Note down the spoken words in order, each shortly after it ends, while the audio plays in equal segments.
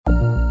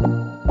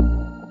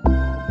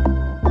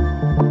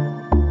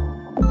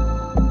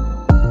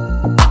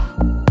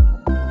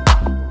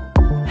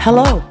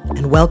Hello,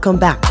 and welcome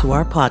back to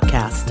our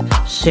podcast,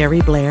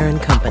 Sherry Blair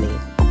and Company,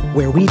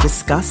 where we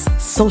discuss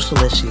social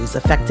issues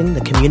affecting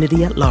the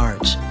community at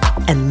large.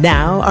 And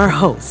now our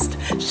host,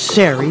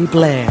 Sherry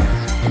Blair.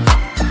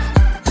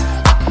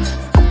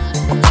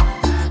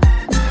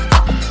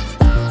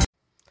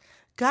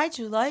 Guide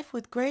Your Life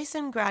with Grace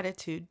and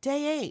Gratitude,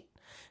 Day 8.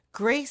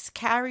 Grace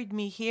carried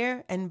me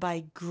here, and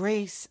by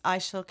grace I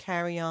shall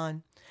carry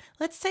on.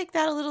 Let's take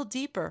that a little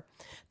deeper.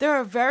 There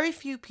are very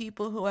few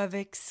people who have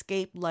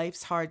escaped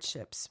life's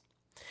hardships.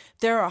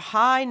 There are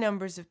high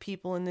numbers of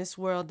people in this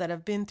world that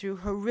have been through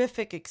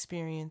horrific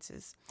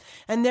experiences,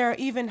 and there are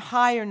even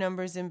higher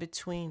numbers in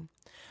between.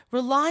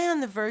 Rely on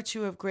the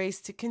virtue of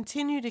grace to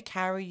continue to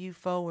carry you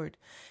forward.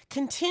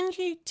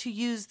 Continue to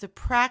use the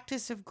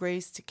practice of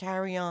grace to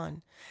carry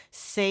on.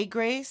 Say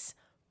grace,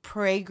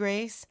 pray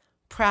grace,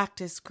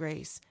 practice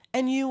grace,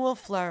 and you will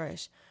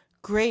flourish.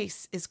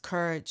 Grace is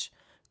courage.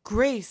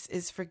 Grace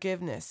is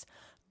forgiveness.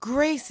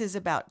 Grace is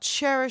about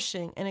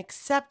cherishing and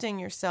accepting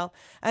yourself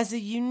as a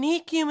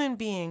unique human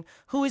being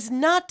who is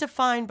not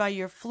defined by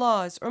your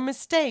flaws or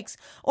mistakes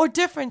or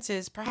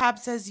differences,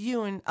 perhaps as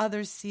you and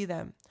others see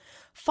them.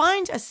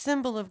 Find a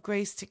symbol of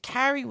grace to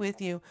carry with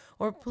you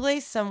or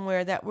place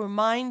somewhere that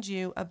reminds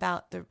you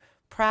about the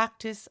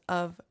practice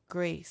of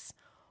grace.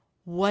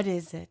 What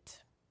is it?